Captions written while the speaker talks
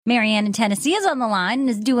Marianne in Tennessee is on the line and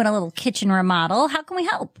is doing a little kitchen remodel. How can we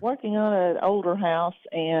help? Working on an older house,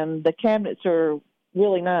 and the cabinets are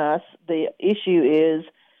really nice. The issue is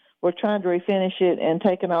we're trying to refinish it and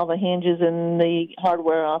taking all the hinges and the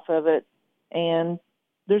hardware off of it, and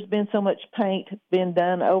there's been so much paint been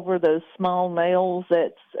done over those small nails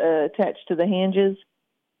that's attached to the hinges.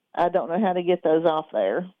 I don't know how to get those off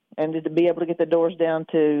there, and to be able to get the doors down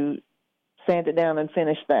to sand it down and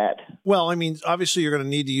finish that. Well, I mean, obviously you're going to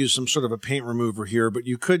need to use some sort of a paint remover here, but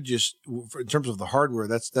you could just, in terms of the hardware,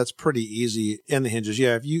 that's pretty easy. And the hinges,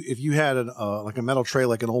 yeah. If you had like a metal tray,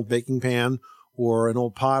 like an old baking pan or an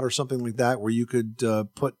old pot or something like that, where you could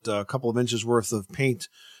put a couple of inches worth of paint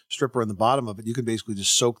stripper in the bottom of it, you could basically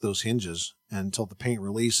just soak those hinges until the paint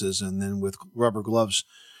releases, and then with rubber gloves,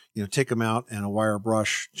 take them out and a wire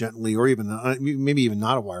brush gently, or even maybe even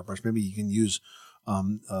not a wire brush. Maybe you can use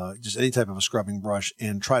just any type of a scrubbing brush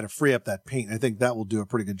and try to free up that paint. I think that will do a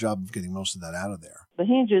pretty good job of getting most of that out of there. The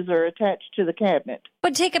hinges are attached to the cabinet.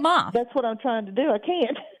 But take them off. That's what I'm trying to do. I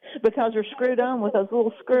can't because they're screwed on with those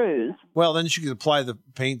little screws. Well, then you could apply the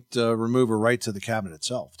paint remover right to the cabinet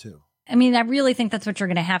itself, too. I mean, I really think that's what you're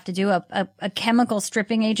going to have to do. A chemical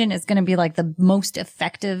stripping agent is going to be like the most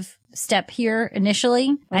effective step here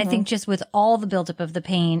initially. Mm-hmm. I think just with all the buildup of the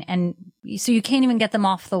paint, and so you can't even get them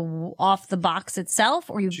off the box itself,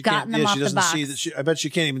 or you've gotten them off the box. I bet she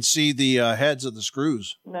can't even see the heads of the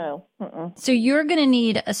screws. No. So you're going to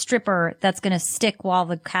need a stripper that's going to stick while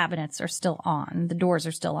the cabinets are still on, the doors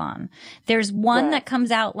are still on. There's one that comes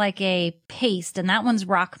out like a paste, and that one's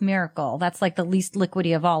Rock Miracle. That's like the least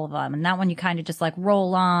liquidy of all of them. And that one you kind of just like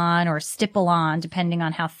roll on or stipple on, depending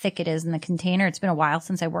on how thick it is in the container. It's been a while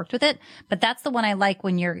since I worked with it, but that's the one I like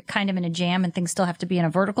when you're kind of in a jam and things still have to be in a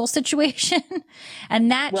vertical situation.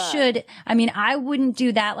 And that should, I mean, I wouldn't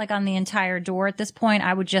do that like on the entire door at this point.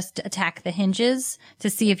 I would just attack the hinges to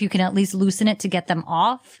see if you can at least loosen it to get them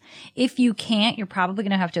off. If you can't, you're probably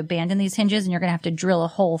going to have to abandon these hinges, and you're going to have to drill a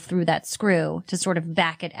hole through that screw to sort of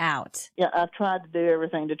back it out. Yeah, I've tried to do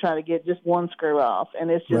everything to try to get just one screw off,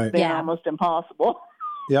 and it's just been almost impossible.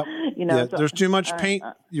 Yep. So, there's too much paint.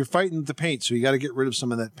 You're fighting the paint, so you got to get rid of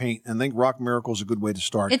some of that paint. And I think Rock Miracle is a good way to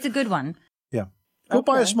start. It's a good one. Yeah. Go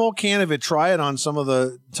buy a small can of it, try it on some of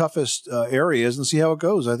the toughest areas, and see how it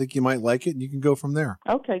goes. I think you might like it, and you can go from there.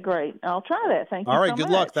 Okay, great. I'll try that. Thank you. All right, good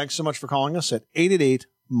luck. Thanks so much for calling us at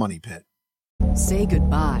 888-MONEY-PIT. Say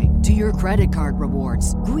goodbye to your credit card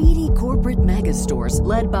rewards. Greedy corporate mega stores,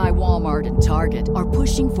 led by Walmart and Target, are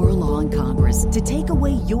pushing for a law in Congress to take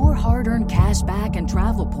away your hard-earned cash back and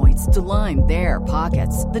travel points to line their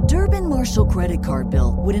pockets. The Durbin-Marshall credit card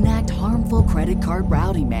bill would enact harmful credit card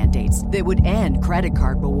routing mandates that would end credit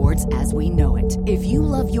card rewards as we know it. If you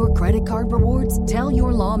love your credit card rewards, tell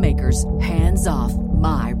your lawmakers, hands off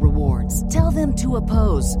my rewards. Tell them to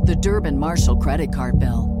oppose the Durbin-Marshall credit card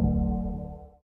bill.